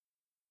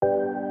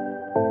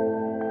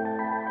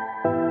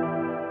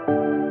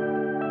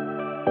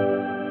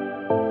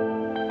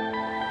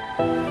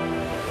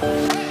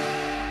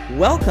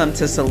Welcome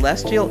to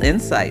Celestial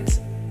Insights,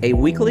 a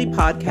weekly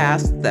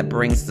podcast that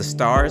brings the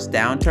stars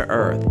down to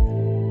earth.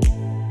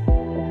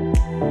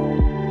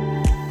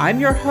 I'm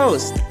your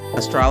host,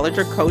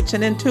 astrologer, coach,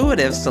 and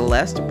intuitive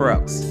Celeste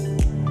Brooks.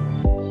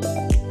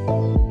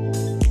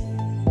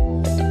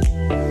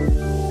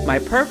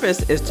 My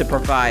purpose is to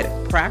provide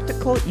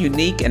practical,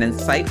 unique, and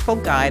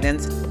insightful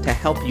guidance to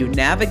help you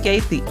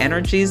navigate the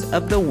energies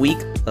of the week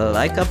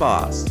like a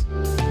boss.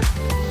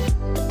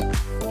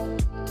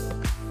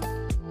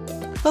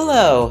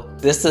 Hello,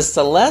 this is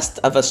Celeste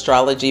of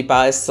Astrology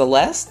by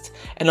Celeste,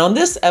 and on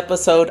this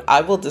episode, I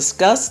will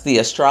discuss the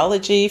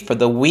astrology for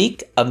the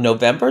week of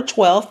November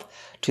 12th,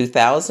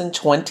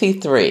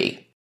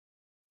 2023.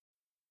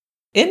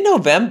 In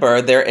November,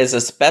 there is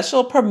a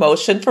special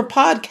promotion for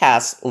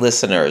podcast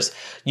listeners.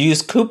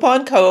 Use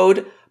coupon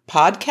code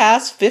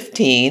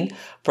PODCAST15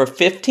 for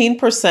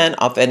 15%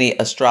 off any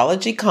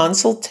astrology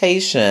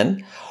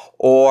consultation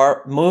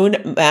or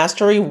Moon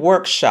Mastery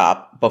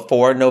Workshop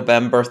before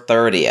November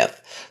 30th.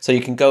 So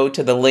you can go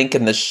to the link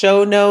in the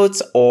show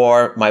notes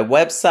or my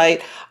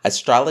website,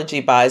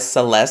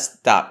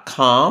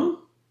 astrologybyceleste.com.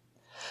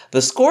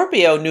 The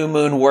Scorpio New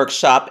Moon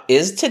Workshop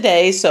is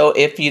today, so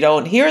if you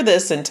don't hear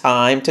this in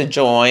time to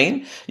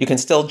join, you can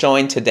still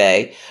join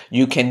today.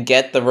 You can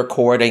get the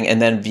recording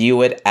and then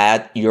view it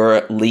at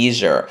your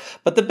leisure.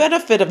 But the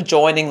benefit of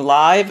joining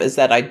live is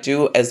that I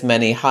do as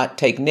many hot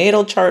take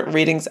natal chart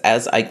readings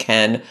as I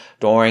can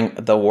during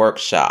the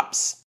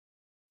workshops.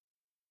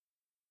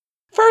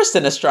 First,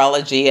 an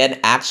astrology and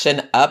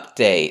action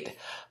update.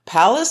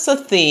 Pallas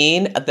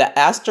Athene, the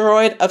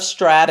asteroid of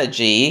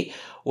strategy,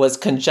 was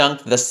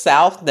conjunct the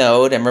South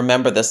Node. And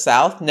remember, the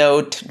South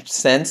Node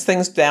sends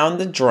things down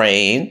the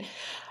drain,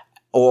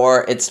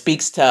 or it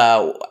speaks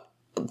to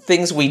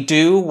things we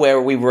do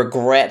where we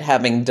regret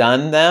having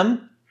done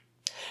them.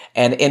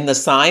 And in the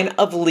sign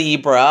of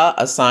Libra,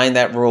 a sign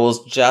that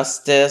rules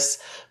justice,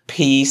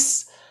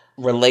 peace,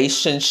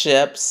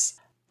 relationships,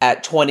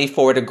 at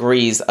 24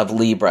 degrees of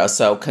Libra.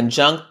 So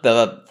conjunct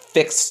the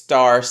fixed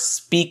star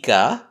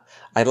Spica.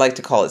 I'd like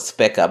to call it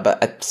Spica,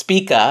 but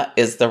Spica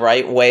is the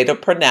right way to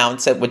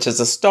pronounce it, which is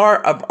a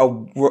star of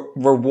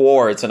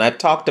rewards. And I've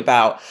talked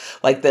about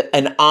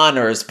and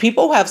honors.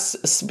 People who have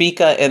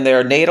Spica in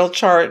their natal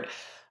chart,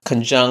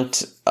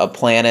 conjunct a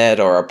planet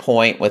or a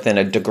point within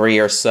a degree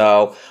or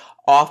so,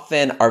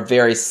 often are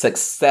very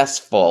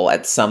successful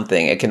at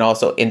something. It can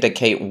also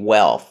indicate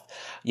wealth.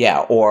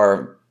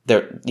 Or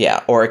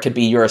it could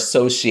be you're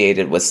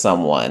associated with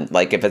someone.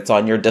 Like if it's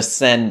on your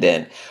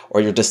descendant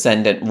or your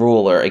descendant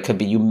ruler, it could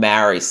be you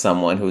marry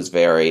someone who's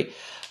very,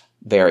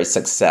 very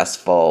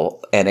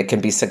successful, and it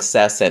can be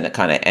success in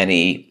kind of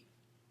any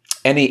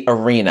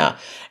arena.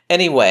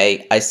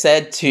 Anyway, I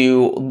said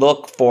to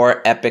look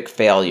for epic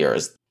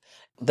failures.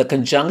 The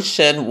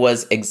conjunction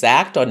was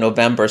exact on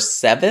November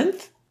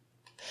 7th.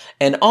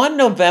 And on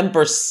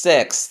November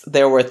 6th,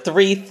 there were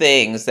three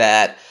things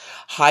that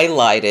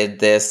highlighted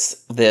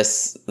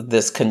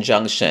this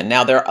conjunction.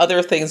 Now, there are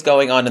other things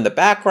going on in the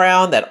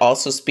background that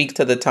also speak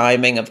to the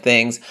timing of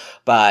things,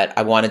 but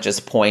I want to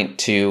just point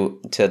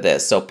to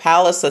this. So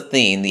Pallas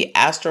Athene, the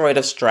asteroid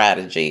of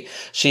strategy,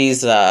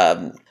 she's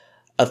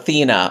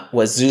Athena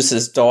was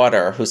Zeus's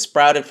daughter who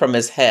sprouted from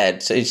his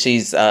head. So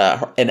she's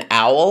an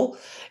owl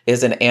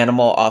is an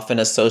animal often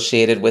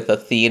associated with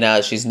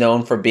Athena. She's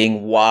known for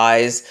being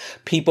wise.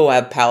 People who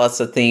have Pallas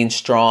Athene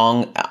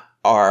strong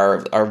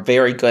are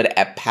very good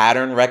at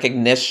pattern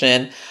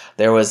recognition.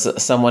 There was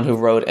someone who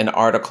wrote an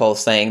article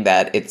saying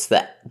that it's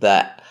the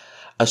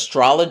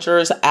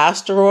astrologer's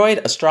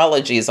asteroid.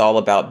 Astrology is all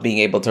about being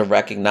able to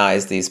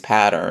recognize these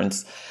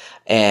patterns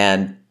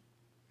and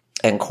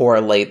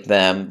correlate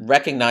them,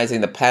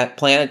 recognizing the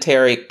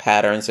planetary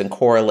patterns and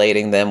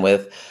correlating them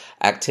with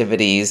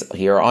activities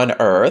here on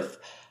Earth.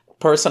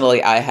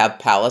 Personally, I have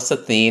Pallas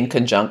Athene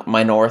conjunct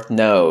my North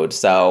Node,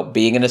 so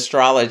being an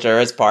astrologer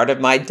is part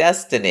of my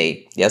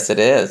destiny. Yes, it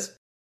is.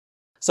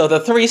 So the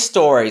three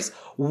stories.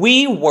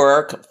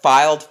 WeWork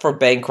filed for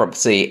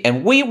bankruptcy,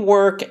 and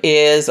WeWork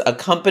is a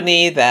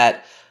company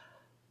that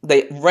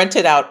they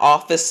rented out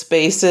office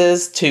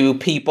spaces to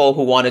people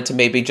who wanted to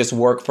maybe just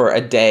work for a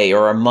day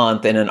or a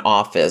month in an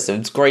office.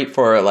 It's great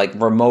for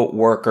remote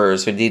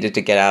workers who needed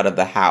to get out of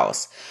the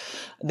house.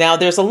 Now,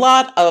 there's a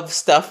lot of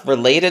stuff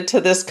related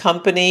to this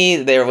company.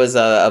 There was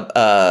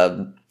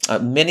a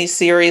mini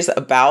series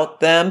about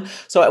them.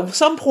 So at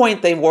some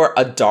point, they were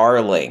a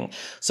darling.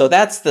 So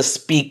that's the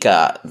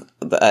Spica,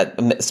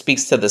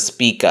 speaks to the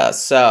Spica.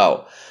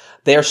 So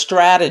their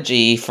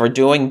strategy for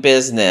doing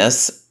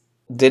business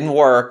didn't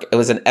work. It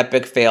was an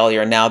epic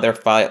failure. Now they're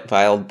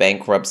filed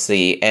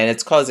bankruptcy, and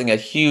it's causing a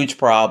huge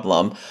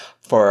problem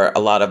for a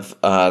lot of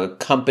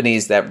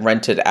companies that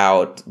rented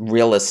out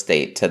real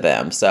estate to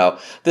them. So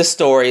this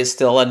story is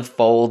still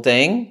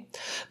unfolding.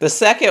 The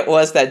second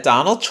was that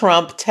Donald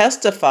Trump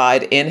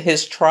testified in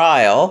his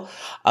trial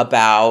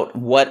about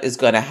what is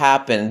going to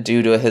happen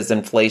due to his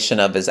inflation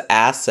of his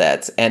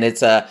assets. And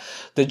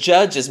the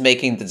judge is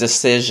making the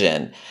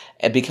decision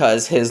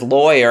because his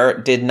lawyer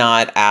did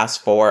not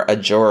ask for a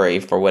jury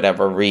for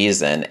whatever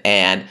reason.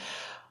 And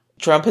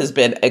Trump has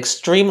been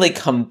extremely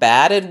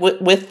combative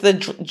with the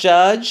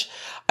judge.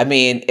 I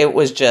mean, it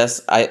was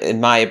just,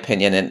 in my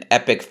opinion, an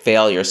epic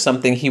failure,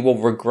 something he will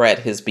regret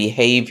his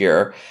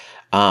behavior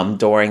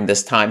during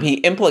this time. He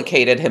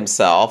implicated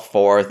himself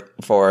for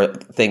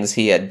things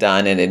he had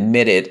done and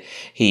admitted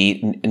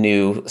he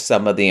knew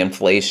some of the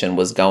inflation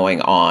was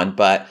going on.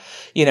 But,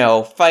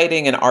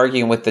 fighting and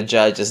arguing with the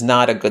judge is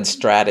not a good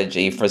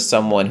strategy for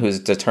someone who's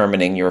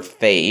determining your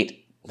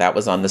fate. That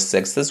was on the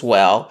 6th as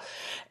well.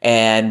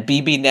 And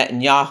Bibi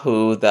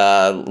Netanyahu,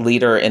 the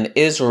leader in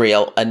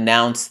Israel,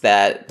 announced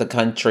that the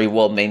country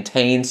will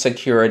maintain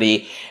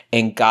security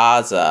in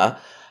Gaza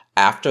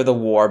after the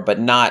war, but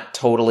not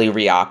totally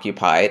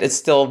reoccupy it. It's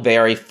still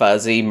very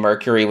fuzzy.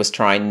 Mercury was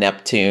trying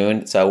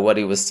Neptune. So what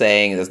he was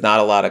saying, there's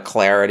not a lot of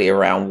clarity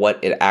around what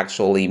it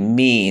actually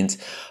means.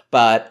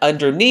 But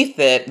underneath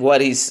it, what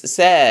he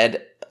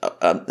said,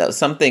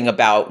 something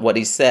about what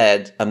he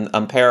said,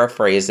 I'm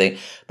paraphrasing,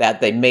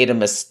 that they made a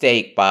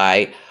mistake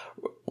by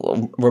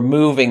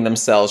removing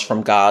themselves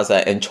from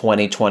Gaza in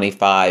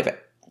 2005,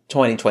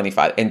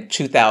 in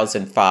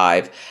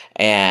 2005,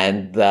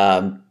 and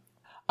the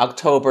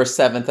October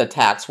 7th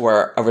attacks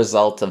were a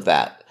result of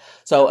that.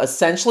 So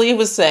essentially he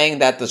was saying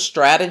that the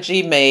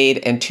strategy made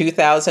in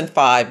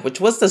 2005, which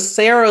was the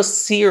Saros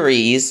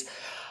series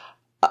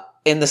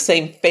in the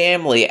same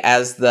family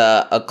as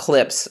the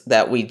eclipse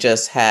that we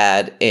just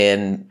had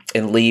in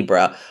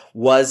Libra,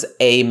 was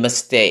a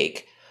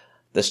mistake.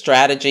 The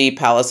strategy,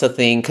 Pallas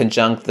Athene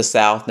conjunct the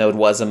South Node,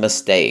 was a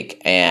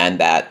mistake, and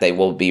that they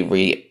will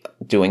be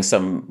doing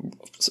some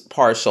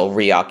partial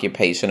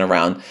reoccupation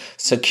around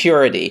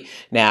security.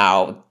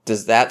 Now,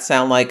 does that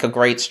sound like a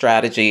great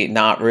strategy?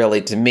 Not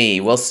really to me.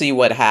 We'll see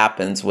what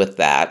happens with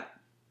that.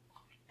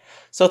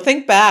 So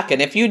think back,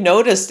 and if you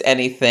noticed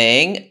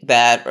anything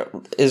that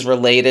is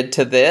related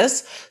to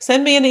this,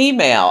 send me an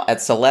email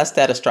at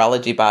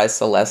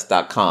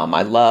celeste@astrologybyceleste.com.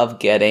 I love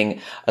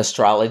getting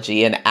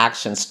astrology and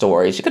action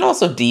stories. You can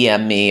also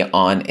DM me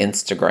on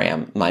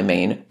Instagram, my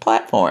main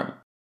platform.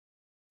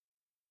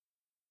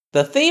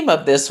 The theme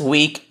of this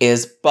week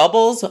is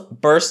bubbles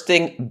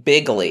bursting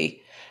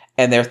bigly.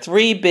 And there are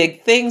 3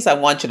 big things I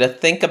want you to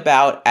think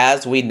about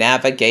as we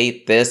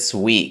navigate this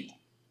week.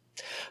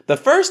 The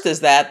first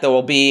is that there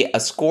will be a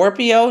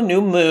Scorpio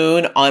new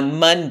moon on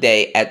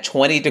Monday at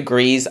 20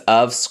 degrees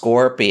of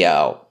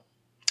Scorpio.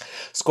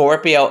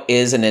 Scorpio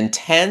is an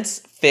intense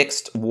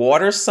fixed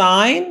water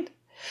sign.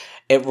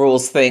 It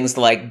rules things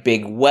like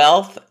big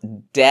wealth,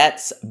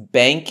 debts,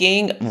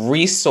 banking,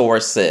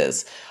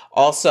 resources.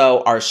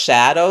 Also, our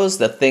shadows,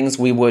 the things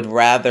we would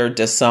rather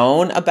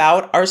disown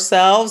about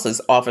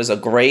ourselves, offers a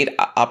great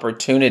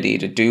opportunity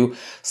to do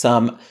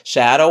some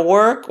shadow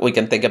work. We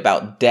can think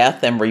about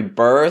death and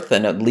rebirth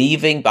and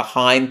leaving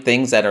behind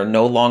things that are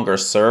no longer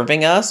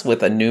serving us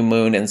with a new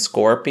moon in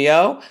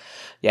Scorpio.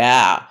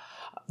 Yeah,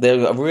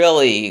 they're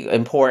really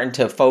important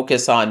to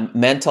focus on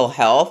mental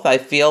health. I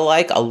feel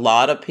like a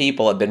lot of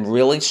people have been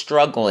really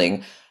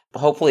struggling.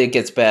 Hopefully it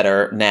gets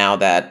better now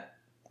that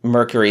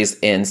Mercury's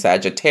in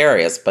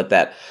Sagittarius, but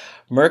that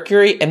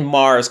Mercury and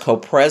Mars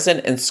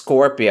co-present in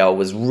Scorpio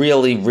was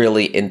really,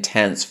 really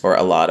intense for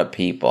a lot of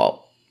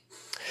people.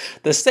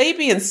 The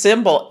Sabian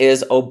symbol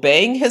is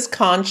obeying his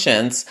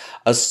conscience.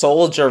 A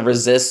soldier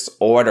resists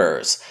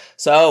orders.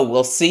 So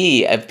we'll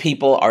see if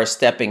people are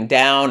stepping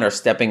down or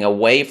stepping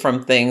away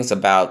from things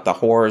about the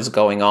horrors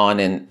going on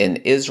in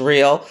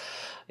Israel.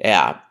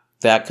 Yeah.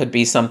 That could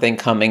be something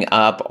coming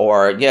up,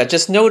 or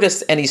just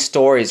notice any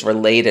stories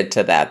related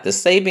to that. The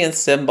Sabian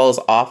symbols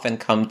often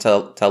come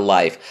to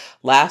life.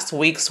 Last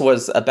week's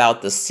was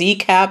about the sea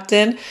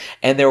captain,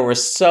 and there were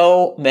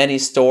so many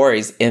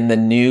stories in the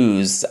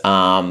news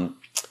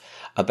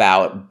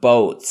about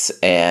boats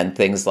and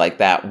things like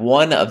that.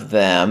 One of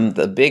them,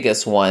 the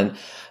biggest one,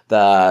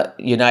 the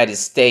United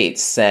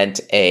States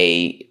sent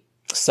a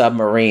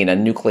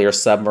nuclear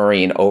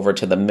submarine over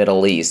to the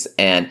Middle East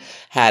and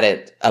had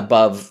it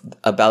above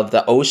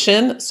the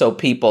ocean so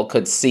people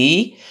could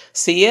see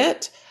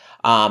it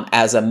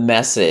as a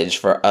message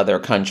for other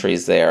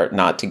countries there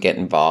not to get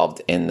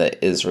involved in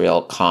the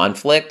Israel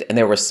conflict. And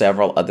there were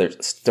several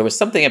others. There was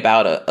something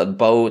about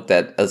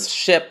a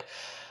ship,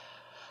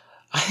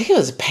 I think it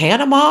was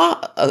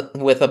Panama,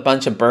 with a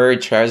bunch of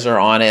buried treasure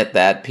on it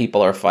that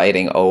people are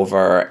fighting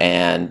over,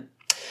 and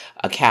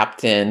a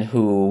captain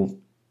who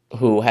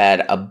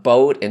had a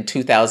boat in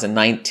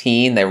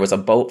 2019. There was a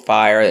boat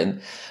fire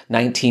and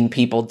 19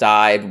 people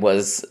died.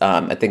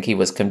 I think he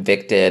was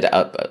convicted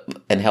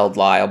and held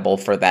liable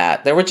for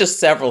that. There were just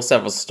several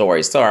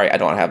stories. Sorry, I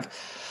don't have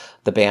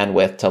the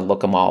bandwidth to look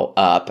them all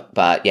up.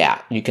 But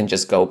yeah, you can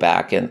just go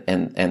back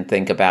and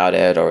think about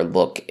it, or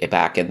look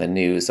back in the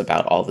news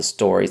about all the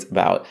stories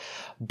about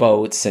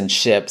boats and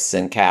ships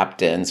and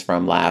captains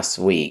from last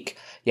week.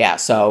 Yeah,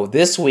 so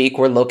this week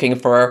we're looking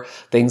for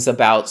things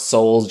about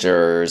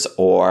soldiers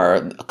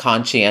or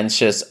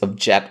conscientious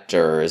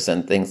objectors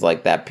and things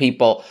like that.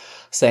 People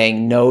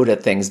saying no to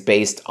things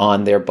based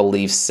on their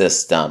belief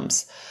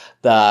systems.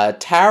 The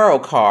tarot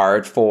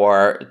card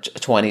for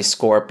 20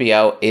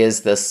 Scorpio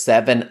is the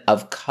Seven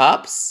of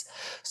Cups.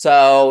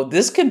 So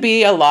this can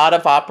be a lot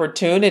of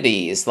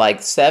opportunities.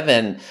 Like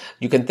seven,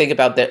 you can think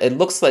about that. It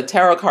looks like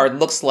tarot card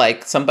looks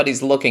like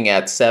somebody's looking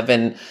at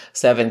seven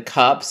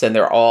cups, and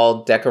they're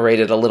all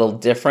decorated a little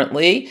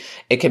differently.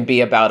 It can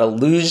be about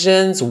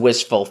illusions,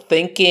 wishful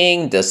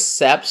thinking,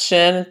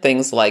 deception,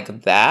 things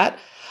like that.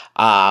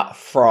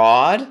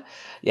 Fraud.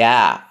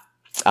 Yeah.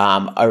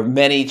 Are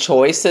many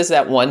choices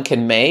that one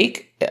can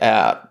make.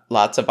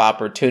 Lots of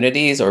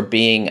opportunities, or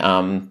being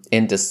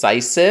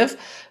indecisive.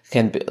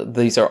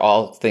 These are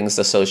all things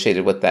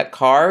associated with that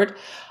card.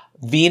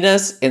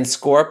 Venus in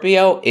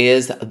Scorpio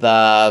is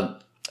the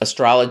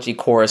astrology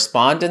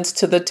correspondence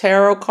to the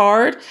tarot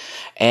card.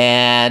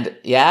 And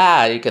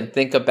yeah, you can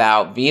think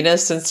about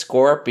Venus in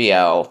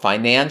Scorpio,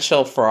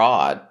 financial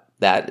fraud.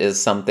 That is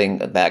something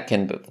that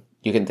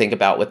you can think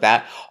about with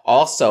that.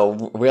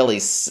 Also, really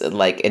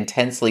like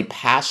intensely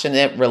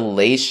passionate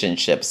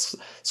relationships.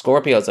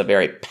 Scorpio is a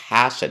very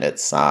passionate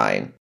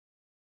sign.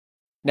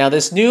 Now,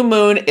 this new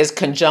moon is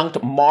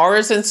conjunct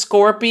Mars in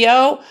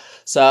Scorpio.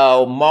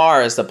 So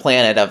Mars, the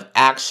planet of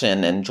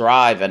action and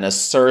drive and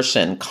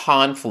assertion,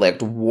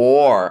 conflict,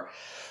 war.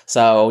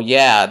 So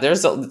yeah,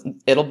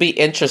 it'll be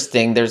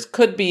interesting. There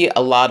could be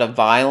a lot of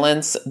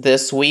violence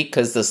this week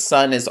because the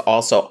sun is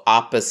also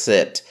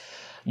opposite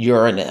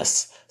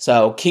Uranus.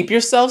 So keep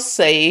yourself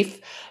safe.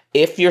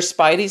 If your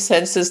spidey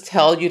senses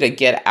tell you to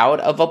get out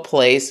of a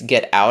place,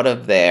 get out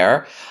of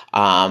there.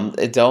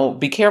 Don't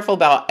be careful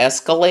about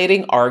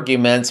escalating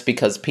arguments,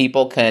 because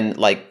people can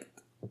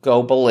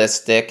go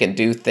ballistic and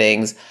do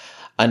things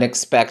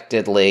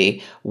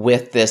unexpectedly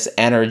with this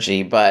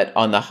energy. But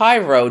on the high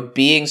road,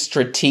 being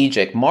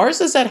strategic. Mars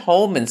is at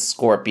home in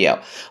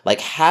Scorpio,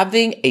 like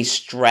having a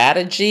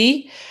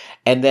strategy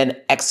and then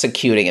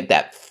executing it.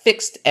 That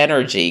fixed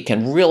energy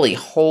can really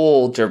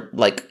hold or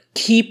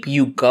keep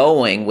you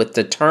going with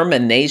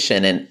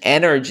determination and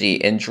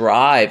energy and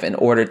drive in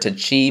order to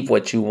achieve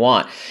what you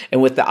want. And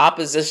with the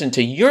opposition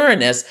to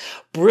Uranus,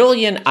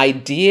 brilliant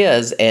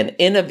ideas and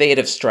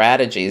innovative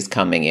strategies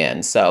coming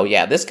in. So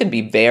yeah, this can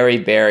be very,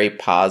 very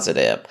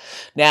positive.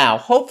 Now,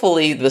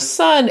 hopefully the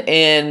sun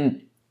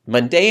in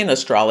mundane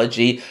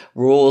astrology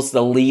rules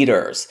the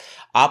leaders.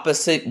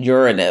 Opposite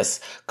Uranus.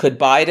 Could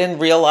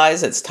Biden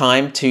realize it's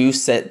time to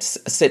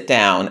sit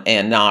down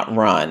and not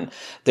run?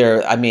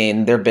 There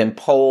have been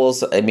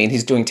polls.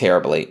 He's doing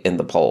terribly in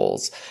the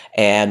polls.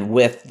 And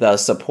with the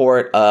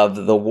support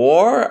of the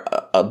war,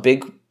 a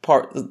big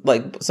part,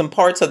 some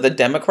parts of the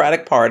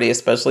Democratic Party,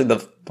 especially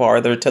the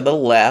farther to the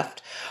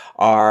left,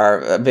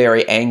 are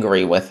very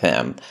angry with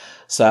him.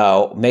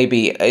 So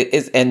maybe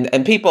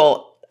and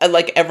people,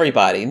 like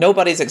everybody,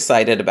 nobody's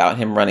excited about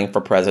him running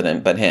for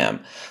president but him.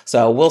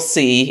 So we'll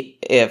see.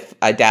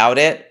 I doubt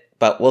it,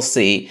 but we'll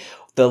see.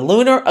 The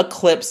lunar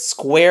eclipse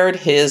squared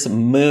his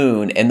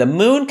moon, and the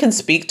moon can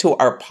speak to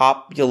our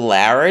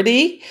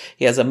popularity.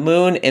 He has a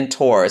moon in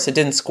Taurus. It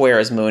didn't square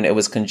his moon. It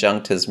was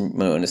conjunct his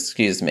moon.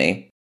 Excuse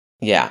me.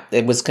 Yeah,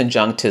 it was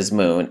conjunct his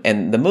moon,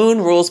 and the moon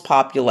rules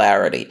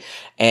popularity,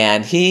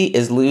 and he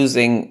is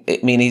losing.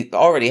 He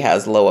already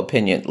has low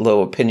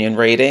opinion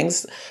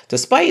ratings,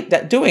 despite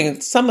that doing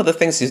some of the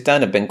things he's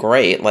done have been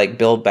great, like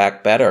Build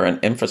Back Better and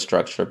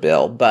infrastructure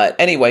bill. But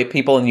anyway,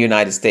 people in the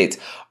United States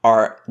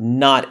are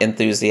not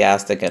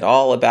enthusiastic at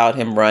all about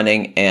him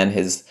running, and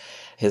his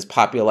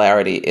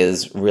popularity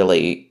is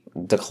really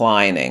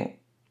declining.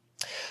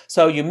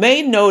 So you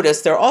may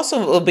notice there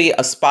also will be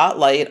a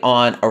spotlight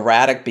on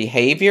erratic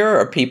behavior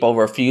or people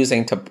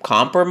refusing to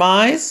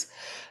compromise.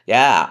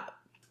 Yeah.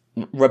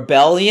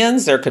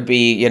 Rebellions. There could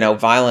be,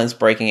 violence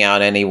breaking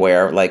out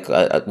anywhere.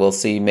 We'll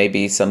see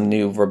maybe some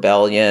new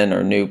rebellion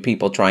or new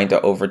people trying to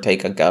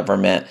overtake a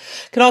government.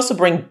 Can also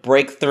bring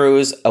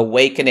breakthroughs,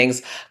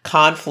 awakenings,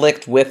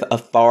 conflict with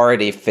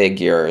authority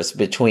figures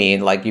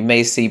between, you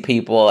may see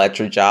people at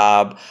your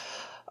job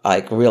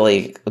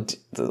really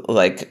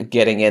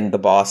getting in the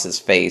boss's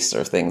face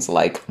or things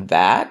like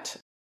that.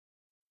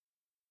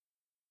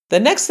 The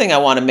next thing I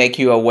want to make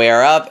you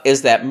aware of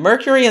is that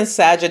Mercury in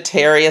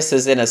Sagittarius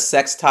is in a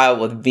sextile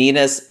with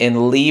Venus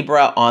in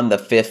Libra on the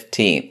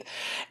 15th.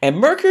 And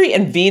Mercury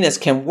and Venus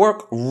can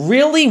work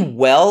really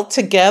well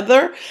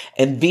together.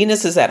 And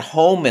Venus is at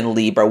home in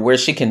Libra, where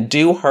she can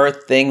do her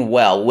thing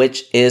well,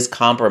 which is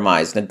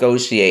compromise,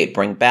 negotiate,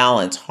 bring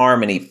balance,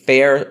 harmony,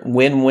 fair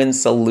win-win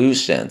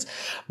solutions.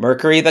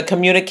 Mercury, the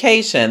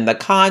communication, the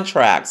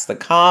contracts, the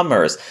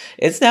commerce.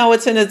 It's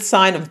in its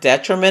sign of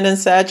detriment in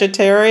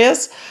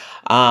Sagittarius.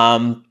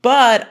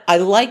 But I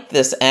like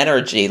this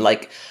energy,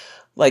 like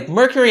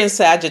Mercury and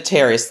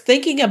Sagittarius,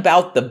 thinking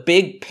about the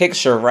big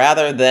picture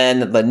rather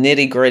than the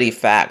nitty gritty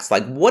facts.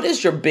 What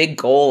is your big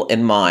goal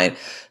in mind?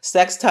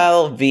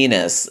 Sextile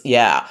Venus.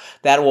 Yeah.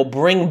 That will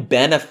bring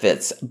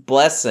benefits,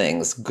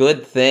 blessings,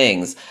 good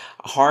things,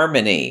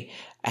 harmony.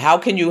 How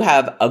can you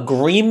have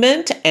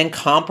agreement and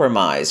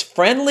compromise?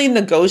 Friendly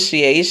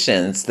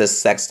negotiations, this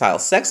sextile.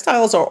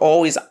 Sextiles are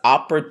always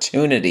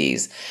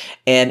opportunities.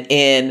 And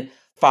in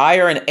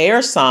fire and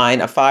air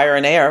sign, a fire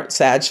and air,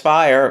 Sag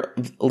fire,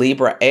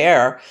 Libra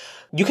air,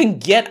 you can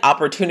get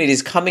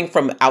opportunities coming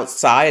from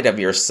outside of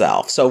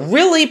yourself. So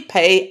really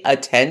pay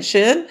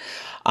attention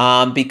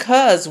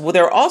because what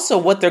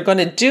they're going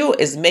to do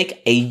is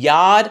make a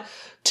yod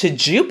to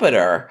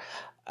Jupiter.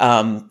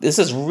 This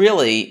is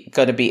really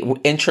going to be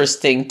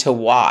interesting to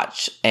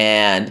watch.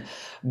 And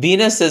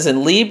Venus is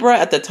in Libra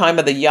at the time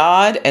of the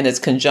yod, and its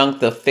conjunct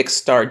the fixed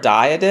star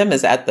diadem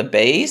is at the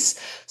base.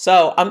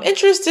 So I'm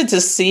interested to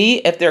see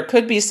if there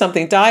could be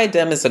something.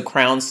 Diadem is a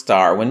crown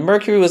star. When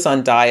Mercury was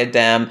on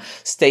diadem,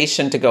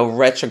 stationed to go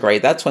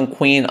retrograde, that's when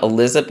Queen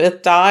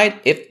Elizabeth died.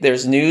 If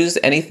there's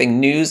anything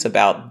news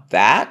about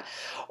that,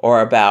 or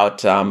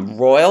about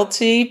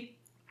royalty,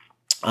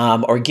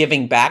 or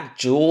giving back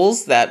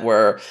jewels that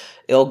were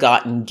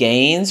ill-gotten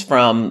gains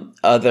from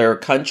other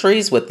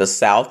countries with the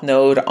South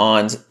Node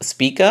on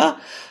Spica.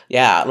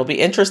 Yeah, it'll be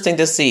interesting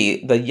to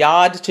see the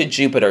yod to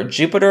Jupiter.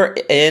 Jupiter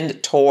in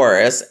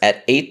Taurus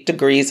at 8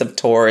 degrees of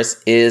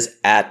Taurus is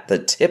at the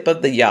tip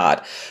of the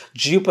yod.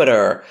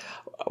 Jupiter,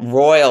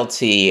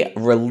 royalty,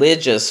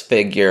 religious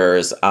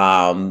figures,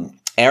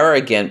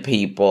 arrogant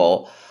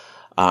people,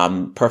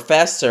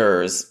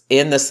 professors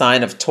in the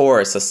sign of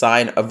Taurus, a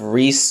sign of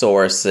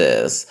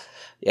resources.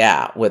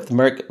 Yeah, with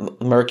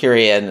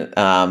Mercury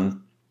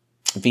and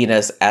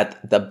Venus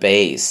at the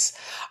base.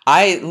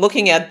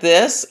 Looking at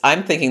this,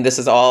 I'm thinking this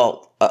is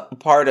all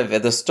part of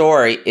it. The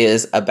story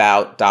is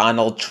about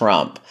Donald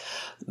Trump.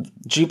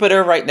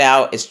 Jupiter right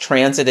now is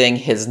transiting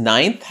his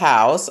 9th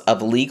house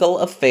of legal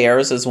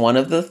affairs is one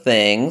of the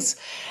things.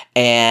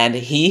 And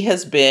he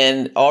has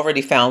been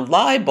already found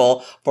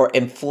liable for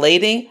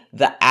inflating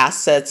the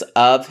assets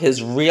of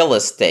his real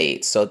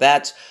estate. So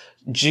that's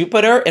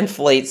Jupiter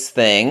inflates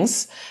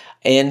things.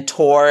 In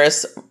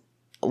Taurus,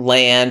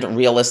 land,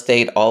 real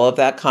estate, all of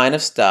that kind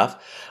of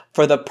stuff,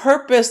 for the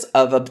purpose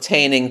of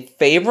obtaining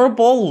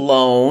favorable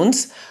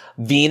loans.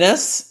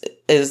 Venus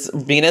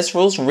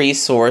rules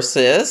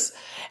resources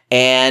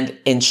and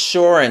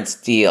insurance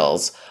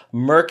deals.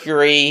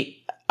 Mercury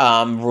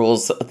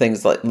rules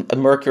things like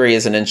Mercury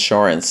is an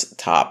insurance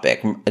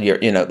topic. Your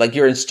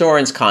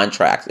insurance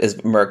contract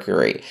is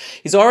Mercury.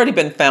 He's already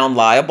been found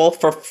liable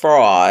for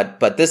fraud,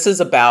 but this is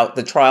about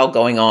the trial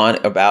going on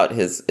about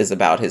his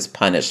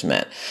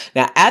punishment.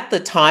 Now, at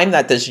the time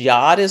that this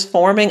yod is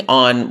forming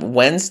on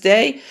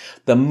Wednesday,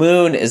 the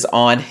moon is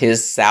on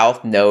his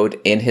south node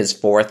in his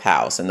 4th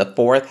house, and the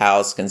 4th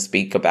house can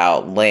speak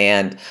about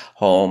land,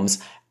 homes,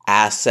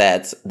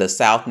 assets. The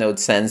south node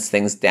sends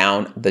things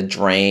down the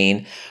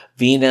drain.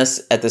 Venus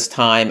at this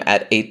time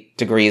at 8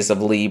 degrees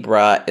of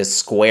Libra is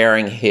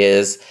squaring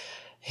his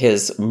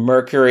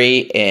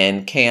Mercury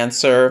in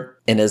Cancer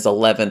in his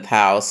 11th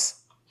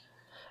house.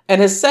 And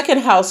his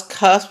 2nd house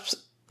cusp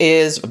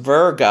is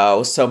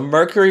Virgo. So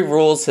Mercury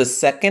rules his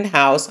 2nd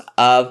house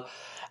of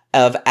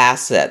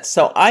assets.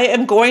 So I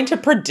am going to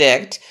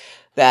predict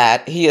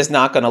that he is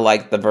not going to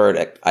like the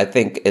verdict. I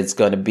think it's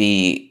going to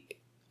be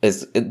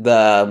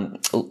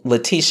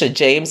Letitia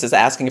James is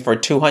asking for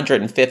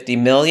 $250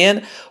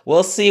 million.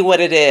 We'll see what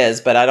it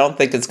is, but I don't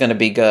think it's going to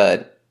be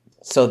good.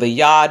 So the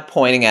yod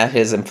pointing at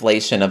his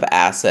inflation of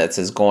assets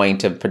is going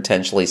to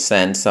potentially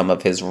send some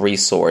of his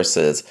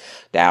resources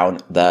down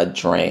the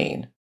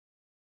drain.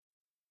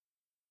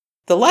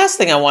 The last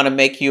thing I want to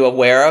make you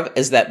aware of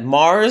is that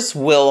Mars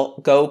will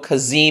go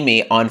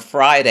cazimi on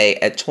Friday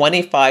at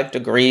 25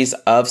 degrees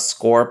of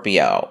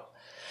Scorpio.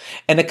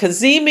 And a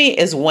cazimi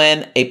is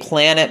when a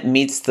planet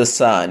meets the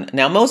sun.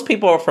 Now, most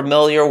people are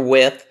familiar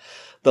with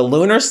the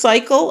lunar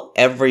cycle.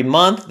 Every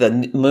month,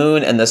 the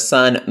moon and the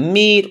sun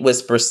meet,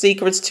 whisper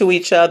secrets to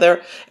each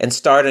other, and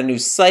start a new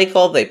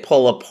cycle. They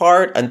pull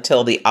apart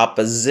until the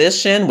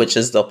opposition, which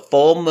is the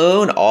full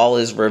moon, all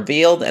is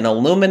revealed and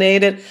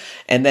illuminated,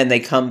 and then they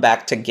come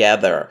back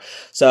together.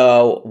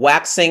 So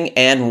waxing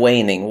and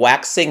waning.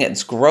 Waxing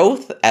its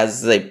growth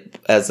as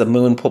the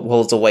moon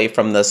pulls away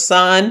from the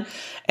sun.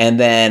 And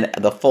then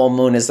the full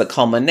moon is the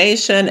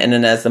culmination. And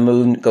then as the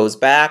moon goes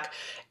back,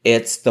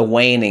 it's the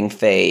waning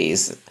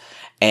phase.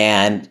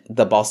 And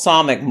the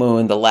balsamic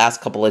moon, the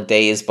last couple of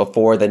days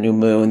before the new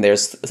moon,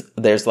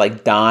 there's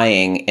like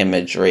dying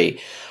imagery,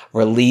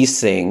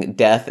 releasing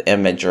death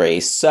imagery.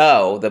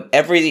 So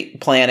every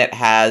planet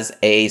has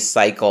a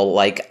cycle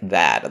like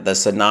that, the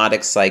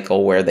synodic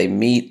cycle where they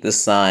meet the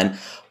sun,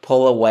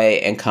 pull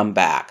away, and come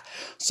back.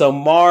 So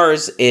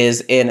Mars is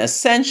in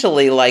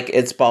essentially like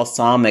its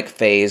balsamic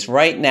phase.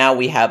 Right now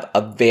we have a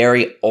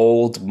very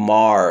old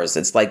Mars.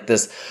 It's like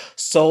this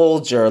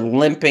soldier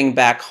limping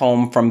back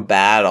home from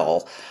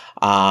battle.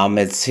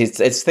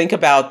 It's think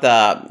about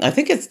I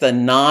think it's the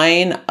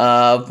 9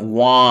 of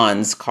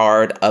Wands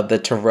card of the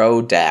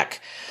Tarot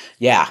deck.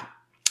 Yeah,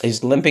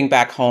 he's limping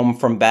back home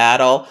from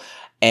battle.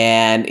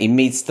 And he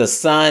meets the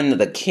sun,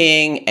 the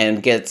king,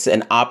 and gets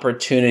an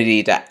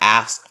opportunity to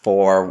ask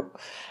for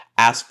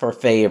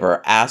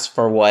favor, ask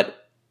for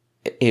what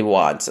he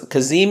wants.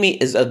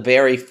 Cazimi is a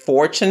very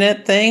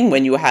fortunate thing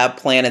when you have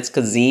planets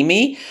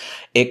cazimi.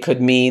 It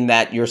could mean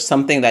that you're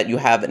something that you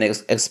have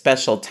a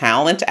special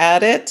talent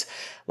at it.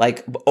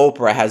 like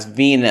Oprah has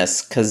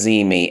Venus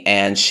Kazemi,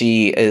 and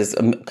she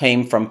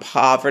came from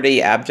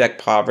poverty,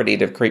 abject poverty,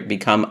 to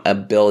become a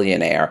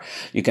billionaire.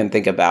 You can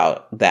think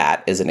about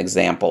that as an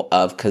example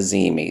of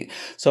Kazemi.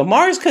 So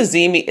Mars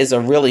Kazemi is a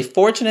really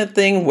fortunate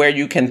thing where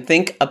you can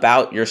think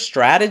about your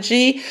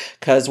strategy,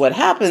 because what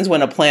happens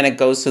when a planet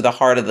goes to the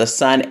heart of the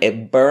sun,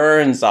 it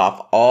burns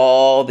off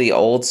all the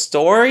old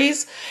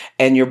stories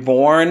and you're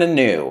born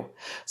anew.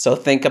 So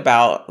think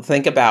about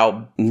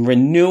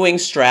renewing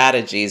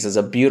strategies is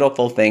a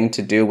beautiful thing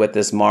to do with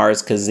this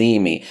Mars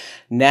Kazemi.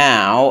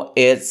 Now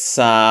it's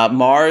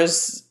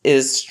Mars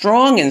is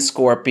strong in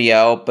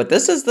Scorpio, but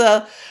this is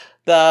the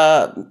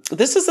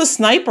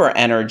sniper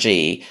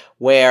energy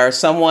where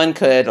someone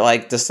could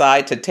like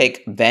decide to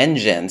take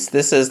vengeance.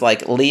 This is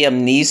like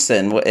Liam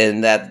Neeson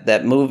in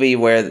that movie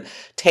where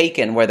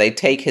they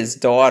take his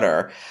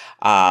daughter.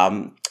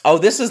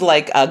 This is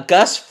like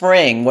Gus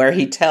Fring, where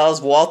he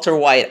tells Walter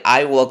White,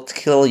 I will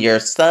kill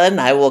your son,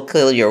 I will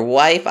kill your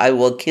wife, I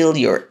will kill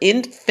your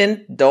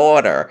infant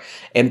daughter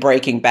in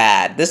Breaking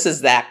Bad. This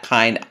is that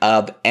kind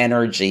of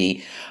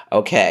energy.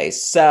 Okay,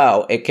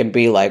 so it can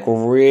be like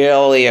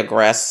really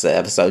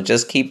aggressive. So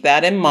just keep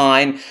that in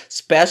mind,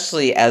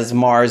 especially as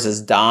Mars is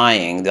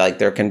dying. Like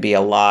there can be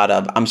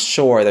I'm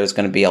sure there's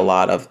going to be a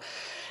lot of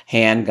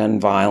handgun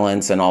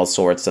violence and all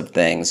sorts of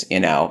things,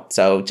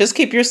 So just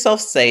keep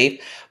yourself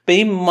safe.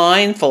 Be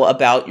mindful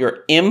about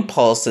your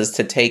impulses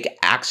to take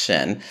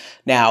action.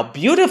 Now,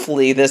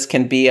 beautifully, this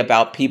can be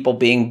about people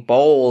being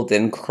bold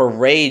and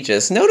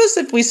courageous. Notice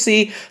if we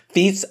see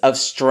feats of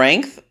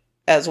strength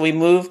as we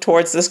move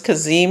towards this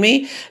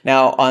Kazemi.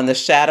 Now, on the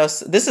shadows,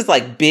 this is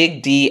like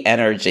big D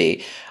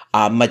energy.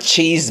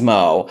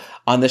 Machismo.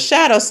 On the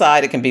shadow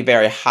side, it can be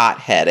very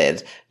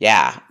hot-headed.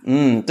 Yeah,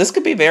 this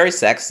could be very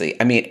sexy.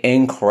 I mean,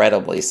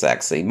 incredibly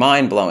sexy,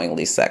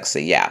 mind-blowingly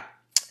sexy.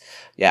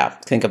 Yeah,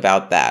 think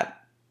about that.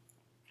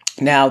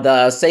 Now,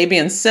 the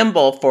Sabian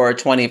symbol for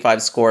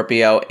 25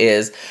 Scorpio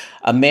is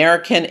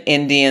American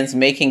Indians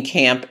making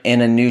camp in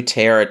a new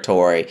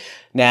territory.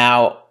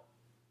 Now,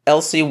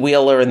 Elsie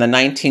Wheeler in the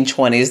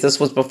 1920s, this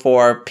was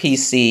before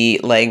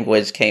PC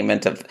language came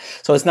into,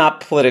 so it's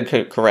not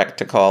politically correct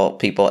to call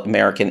people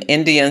American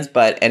Indians,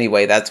 but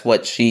anyway, that's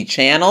what she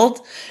channeled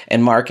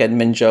and Mark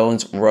Edmund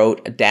Jones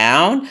wrote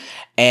down.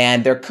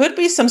 And there could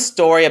be some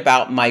story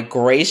about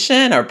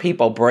migration or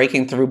people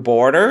breaking through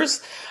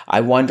borders.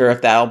 I wonder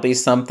if that'll be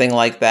something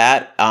like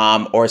that,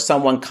 or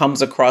someone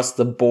comes across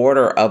the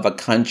border of a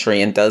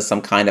country and does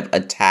some kind of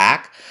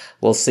attack.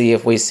 We'll see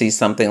if we see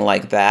something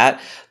like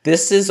that.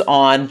 This is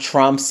on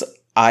Trump's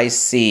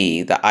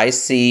IC. The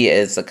IC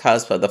is the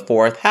cusp of the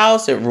fourth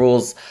house. It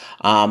rules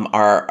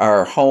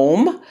our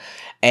home.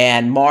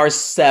 And Mars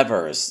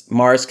severs.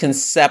 Mars can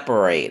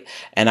separate.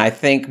 And I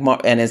think,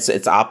 and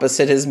it's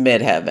opposite his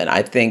midheaven.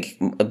 I think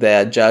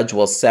the judge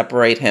will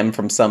separate him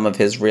from some of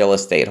his real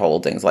estate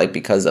holdings, like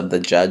because of the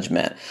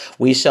judgment.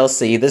 We shall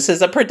see. This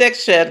is a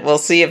prediction. We'll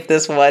see if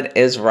this one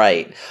is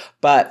right.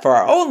 But for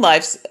our own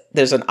lives,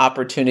 there's an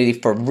opportunity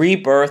for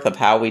rebirth of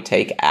how we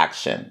take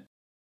action.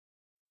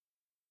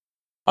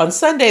 On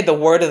Sunday, the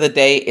word of the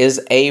day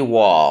is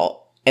AWOL.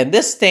 And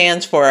this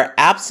stands for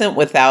absent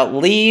without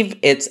leave.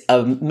 It's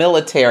a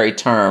military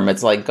term.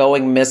 It's like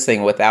going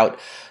missing without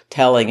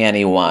telling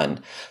anyone.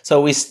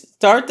 So we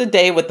start the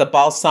day with the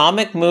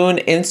balsamic moon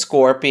in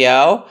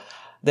Scorpio.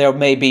 There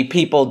may be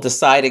people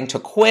deciding to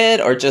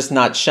quit or just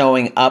not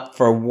showing up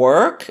for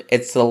work.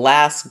 It's the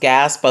last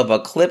gasp of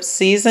eclipse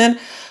season.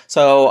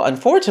 So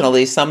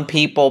unfortunately, some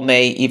people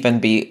may even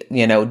be,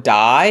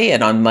 die.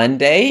 And on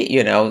Monday,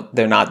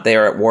 they're not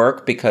there at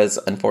work because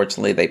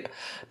unfortunately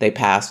they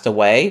passed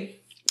away.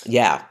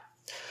 Yeah.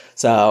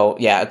 So,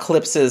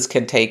 eclipses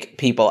can take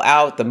people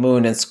out. The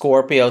moon in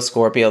Scorpio,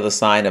 the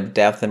sign of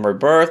death and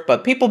rebirth.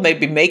 But people may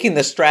be making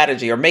the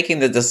strategy or making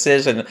the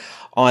decision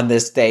on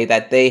this day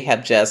that they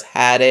have just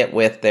had it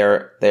with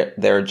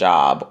their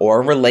job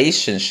or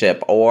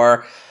relationship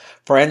or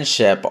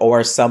friendship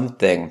or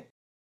something.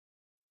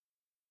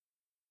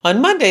 On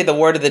Monday, the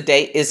word of the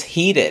day is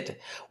heated.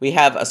 We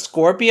have a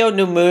Scorpio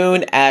new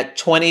moon at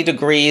 20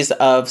 degrees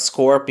of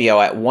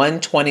Scorpio at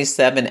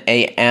 1:27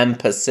 a.m.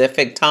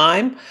 Pacific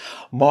time.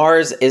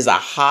 Mars is a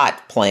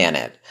hot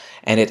planet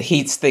and it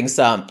heats things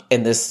up.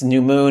 And this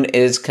new moon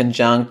is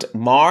conjunct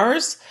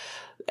Mars.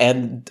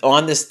 And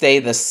on this day,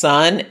 the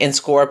sun in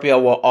Scorpio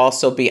will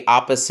also be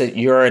opposite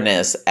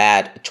Uranus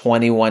at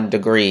 21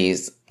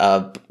 degrees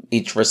of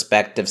each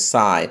respective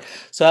sign.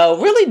 So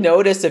really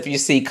notice if you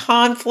see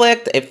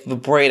conflict, if the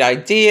great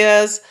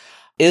ideas.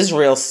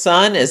 Israel's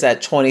sun is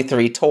at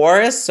 23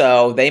 Taurus,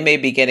 so they may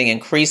be getting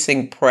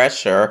increasing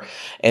pressure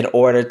in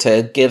order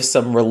to give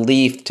some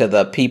relief to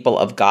the people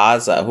of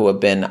Gaza who have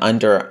been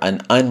under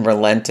an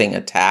unrelenting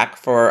attack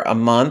for a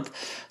month.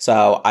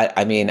 So,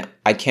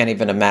 I can't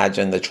even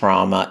imagine the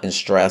trauma and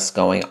stress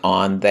going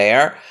on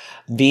there.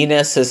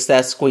 Venus is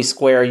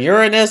sesqui-square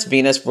Uranus.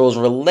 Venus rules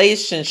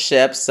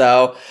relationships,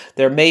 so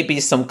there may be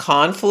some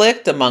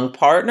conflict among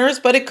partners,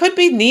 but it could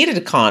be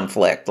needed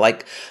conflict.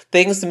 Like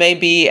things may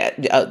be,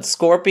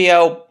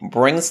 Scorpio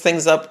brings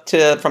things up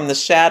from the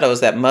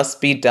shadows that must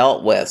be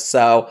dealt with.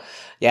 So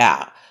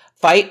yeah,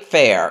 fight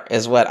fair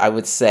is what I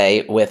would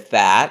say with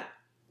that.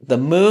 The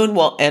moon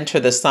will enter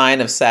the sign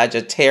of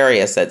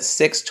Sagittarius at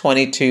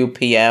 6:22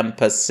 p.m.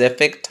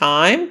 Pacific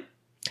time.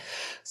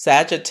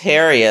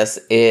 Sagittarius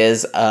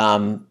is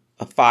a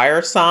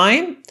fire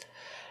sign,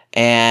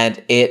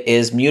 and it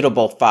is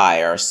mutable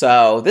fire.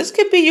 So this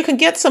could be, you can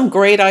get some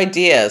great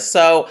ideas.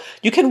 So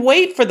you can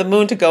wait for the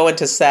moon to go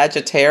into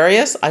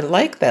Sagittarius. I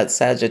like that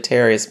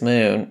Sagittarius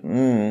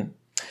moon.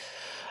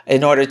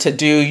 In order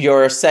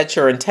to set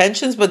your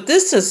intentions. But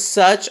this is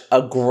such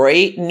a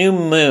great new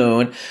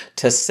moon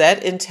to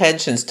set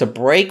intentions, to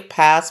break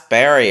past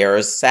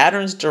barriers.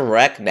 Saturn's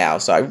direct now.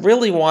 So I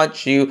really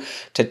want you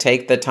to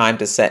take the time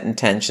to set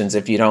intentions.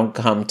 If you don't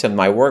come to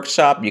my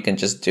workshop, you can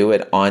just do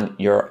it on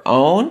your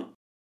own.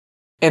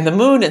 And the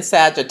moon in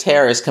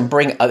Sagittarius can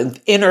bring an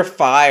inner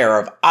fire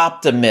of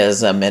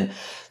optimism and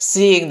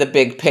seeing the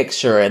big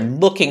picture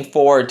and looking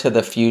forward to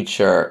the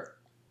future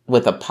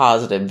with a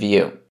positive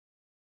view.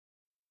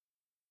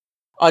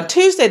 On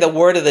Tuesday, the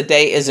word of the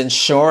day is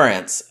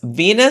insurance.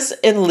 Venus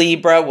in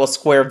Libra will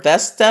square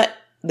Vesta,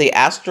 the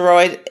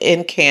asteroid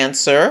in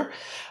Cancer,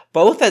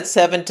 both at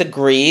 7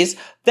 degrees.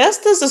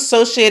 Vesta is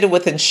associated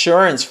with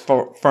insurance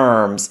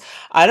firms.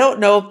 I don't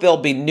know if there'll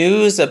be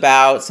news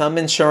about some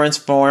insurance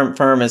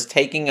firm is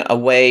taking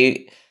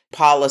away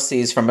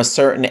policies from a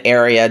certain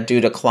area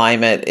due to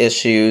climate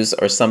issues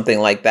or something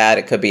like that.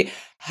 It could be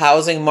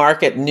housing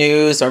market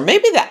news, or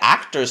maybe the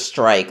actors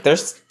strike. They're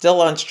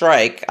still on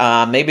strike.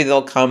 Maybe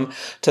they'll come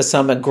to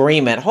some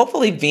agreement.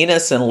 Hopefully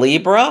Venus in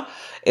Libra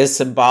is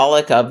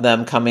symbolic of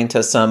them coming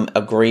to some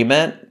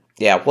agreement.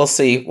 Yeah, we'll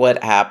see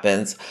what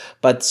happens.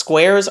 But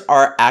squares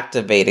are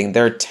activating.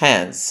 They're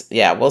tense.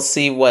 Yeah, we'll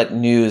see what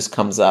news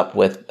comes up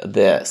with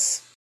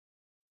this.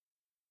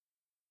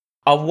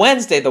 On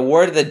Wednesday, the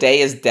word of the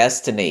day is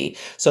destiny.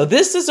 So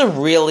this is a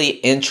really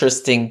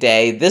interesting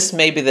day. This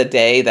may be the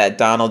day that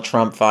Donald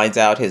Trump finds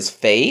out his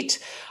fate.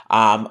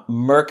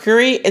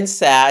 Mercury in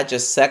Sag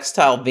is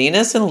sextile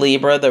Venus in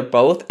Libra. They're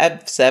both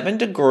at 7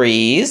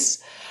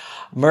 degrees.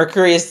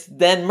 Mercury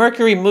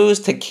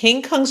moves to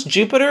quincunx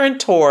Jupiter in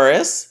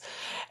Taurus.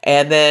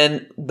 And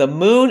then the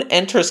moon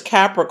enters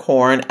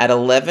Capricorn at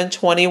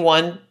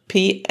 11:21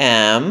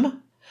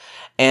 p.m.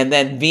 And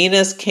then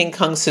Venus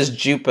quincunxes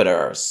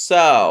Jupiter.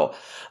 So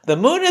the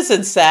moon is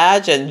in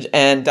Sag,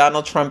 and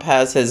Donald Trump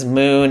has his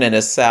moon and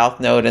his south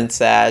node in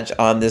Sag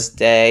on this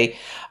day.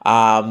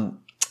 In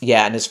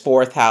his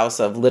fourth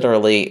house of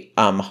literally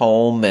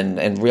home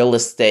and real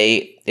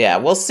estate. Yeah,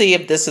 we'll see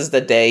if this is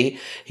the day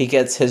he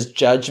gets his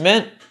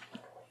judgment.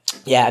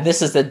 Yeah,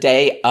 this is the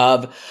day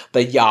of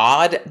the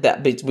yod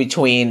that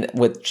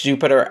with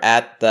Jupiter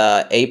at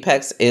the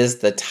apex is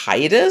the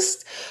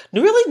tightest.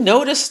 Really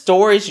notice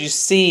stories you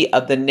see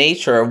of the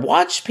nature.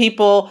 Watch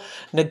people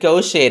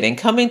negotiating,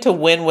 coming to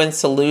win-win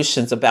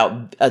solutions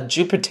about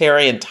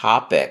Jupiterian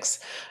topics.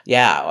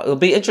 Yeah, it'll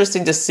be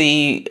interesting to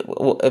see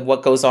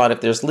what goes on,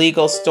 if there's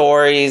legal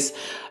stories,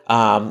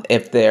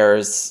 if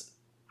there's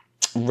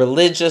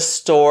religious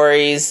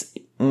stories.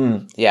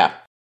 Yeah.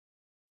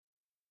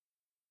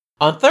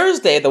 On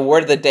Thursday, the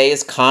word of the day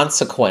is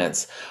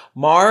consequence.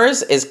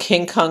 Mars is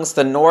quincunx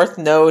the north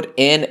node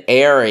in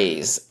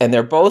Aries, and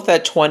they're both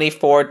at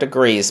 24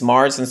 degrees.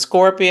 Mars in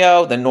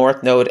Scorpio, the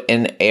north node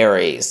in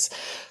Aries.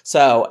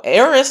 So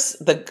Eris,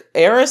 the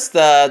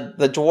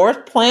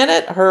dwarf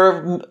planet,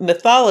 her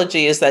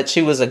mythology is that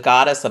she was a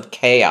goddess of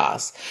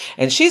chaos,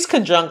 and she's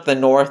conjunct the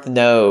north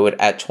node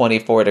at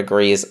 24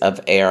 degrees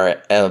of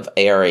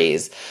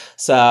Aries.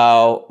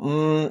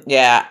 So,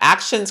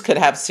 actions could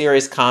have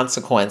serious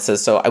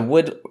consequences. So I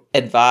would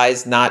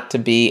advise not to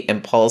be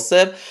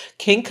impulsive.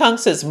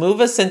 Quincunxes move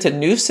us into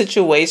new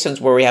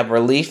situations where we have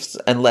relief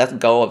and let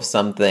go of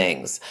some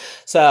things.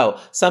 So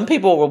some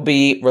people will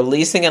be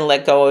releasing and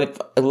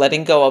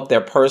letting go of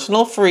their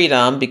personal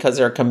freedom because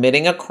they're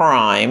committing a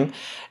crime,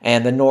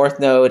 and the north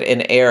node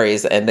in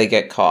Aries, and they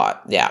get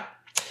caught. Yeah.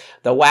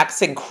 The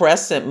waxing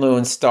crescent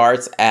moon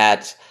starts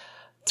at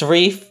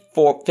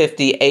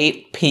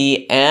 3:58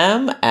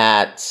 p.m.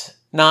 at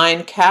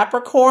 9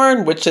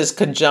 Capricorn, which is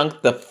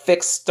conjunct the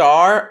fixed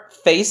star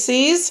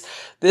Faces.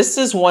 This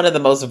is one of the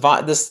most,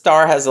 this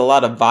star has a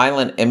lot of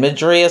violent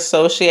imagery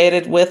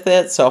associated with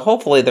it. So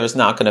hopefully there's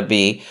not going to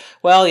be,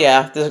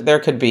 there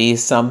could be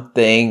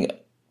something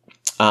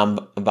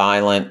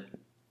violent.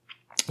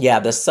 Yeah,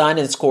 the sun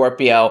in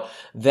Scorpio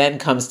then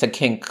comes to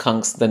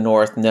quincunx the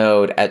north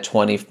node at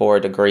 24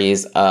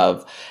 degrees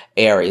of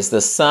Aries.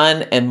 The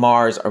sun and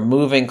Mars are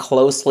moving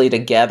closely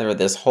together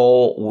this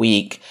whole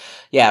week.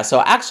 Yeah,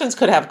 so actions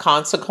could have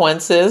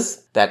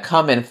consequences that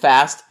come in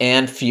fast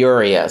and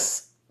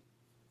furious.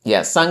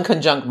 Yeah, sun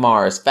conjunct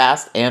Mars,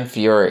 fast and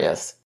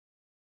furious.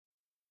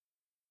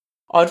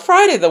 On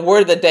Friday, the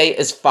word of the day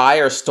is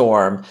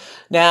firestorm.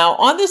 Now,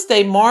 on this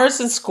day,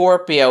 Mars in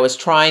Scorpio is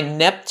trine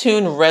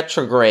Neptune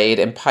retrograde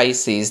in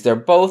Pisces. They're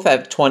both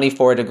at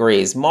 24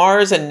 degrees.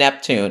 Mars and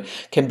Neptune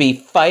can be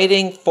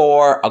fighting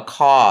for a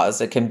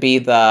cause. It can be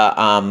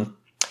the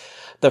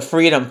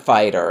freedom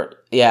fighter.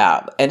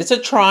 Yeah. And it's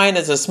a trine.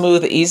 It's a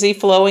smooth, easy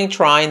flowing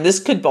trine. This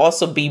could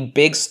also be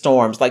big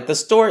storms. Like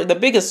the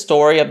biggest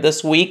story of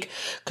this week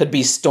could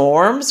be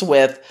storms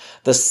with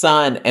the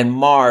sun and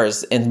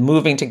Mars and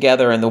moving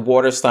together in the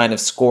water sign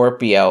of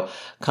Scorpio,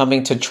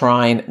 coming to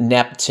trine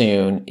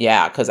Neptune.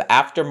 Yeah. Because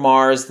after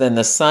Mars, then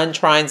the sun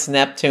trines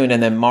Neptune,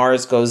 and then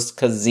Mars goes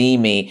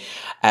Cazimi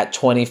at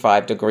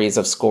 25 degrees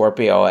of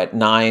Scorpio at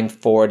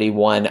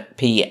 9:41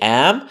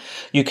 p.m.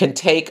 You can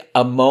take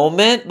a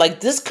moment.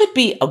 Like, this could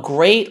be a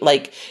great,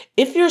 like,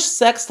 if your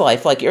sex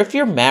life, like if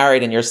you're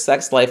married and your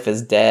sex life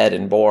is dead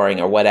and boring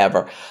or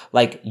whatever,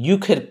 like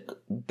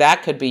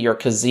that could be your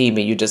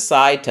Cazimi. You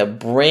decide to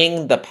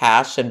bring the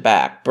passion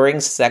back, bring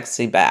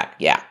sexy back.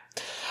 Yeah.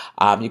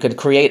 You could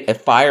create a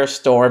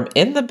firestorm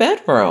in the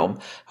bedroom.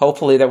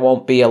 Hopefully there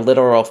won't be a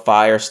literal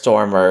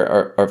firestorm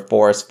or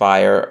forest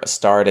fire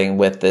starting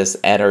with this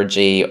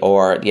energy,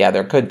 or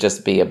there could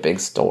just be a big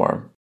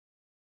storm.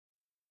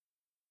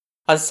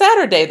 On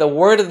Saturday, the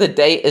word of the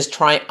day is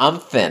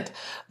triumphant.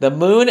 The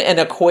moon in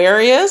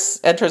Aquarius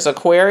enters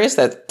Aquarius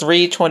at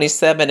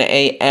 3:27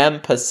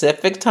 a.m.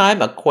 Pacific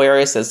time.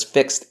 Aquarius is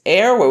fixed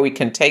air, where we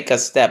can take a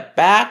step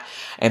back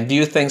and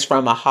view things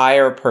from a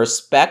higher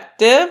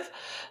perspective.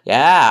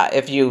 Yeah,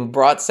 if you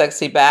brought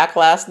sexy back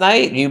last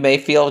night, you may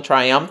feel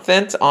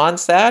triumphant on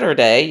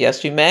Saturday.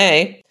 Yes, you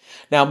may.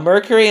 Now,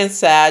 Mercury in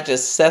Sag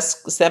is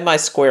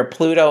semi-square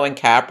Pluto in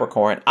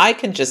Capricorn. I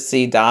can just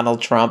see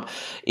Donald Trump,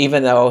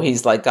 even though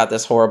he's got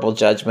this horrible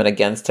judgment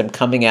against him,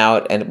 coming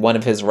out at one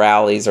of his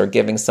rallies or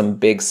giving some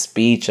big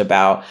speech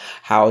about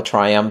how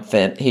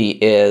triumphant he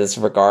is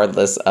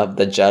regardless of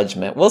the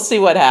judgment. We'll see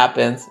what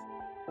happens.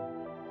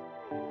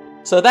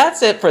 So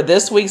that's it for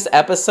this week's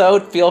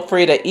episode. Feel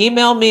free to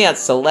email me at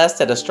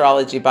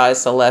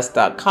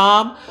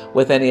celeste@astrologybyceleste.com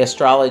with any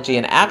astrology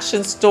and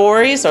action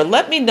stories, or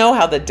let me know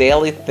how the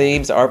daily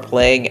themes are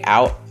playing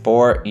out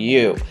for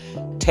you.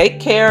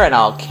 Take care, and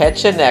I'll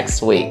catch you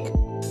next week.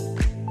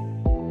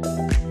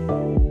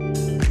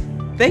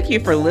 Thank you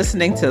for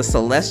listening to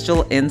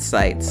Celestial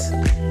Insights.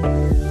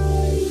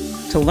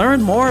 To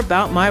learn more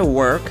about my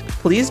work,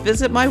 please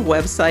visit my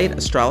website,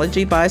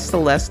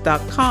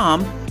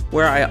 astrologybyceleste.com,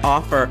 where I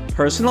offer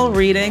personal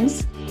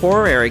readings,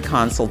 horary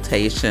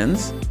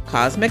consultations,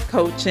 cosmic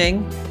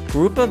coaching,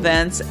 group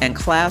events, and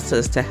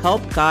classes to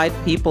help guide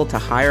people to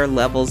higher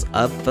levels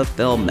of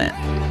fulfillment.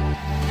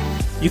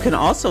 You can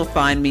also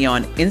find me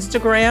on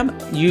Instagram,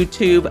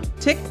 YouTube,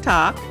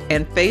 TikTok,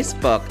 and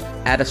Facebook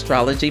at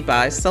Astrology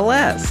by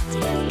Celeste.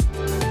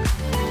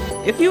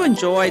 If you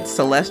enjoyed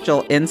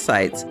Celestial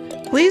Insights,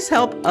 please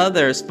help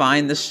others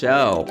find the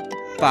show.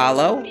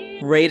 Follow,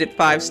 rate it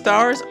 5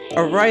 stars,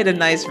 or write a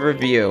nice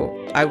review.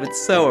 I would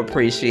so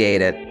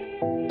appreciate it.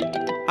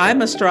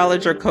 I'm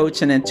astrologer,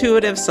 coach, and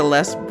intuitive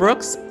Celeste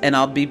Brooks, and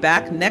I'll be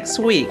back next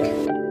week.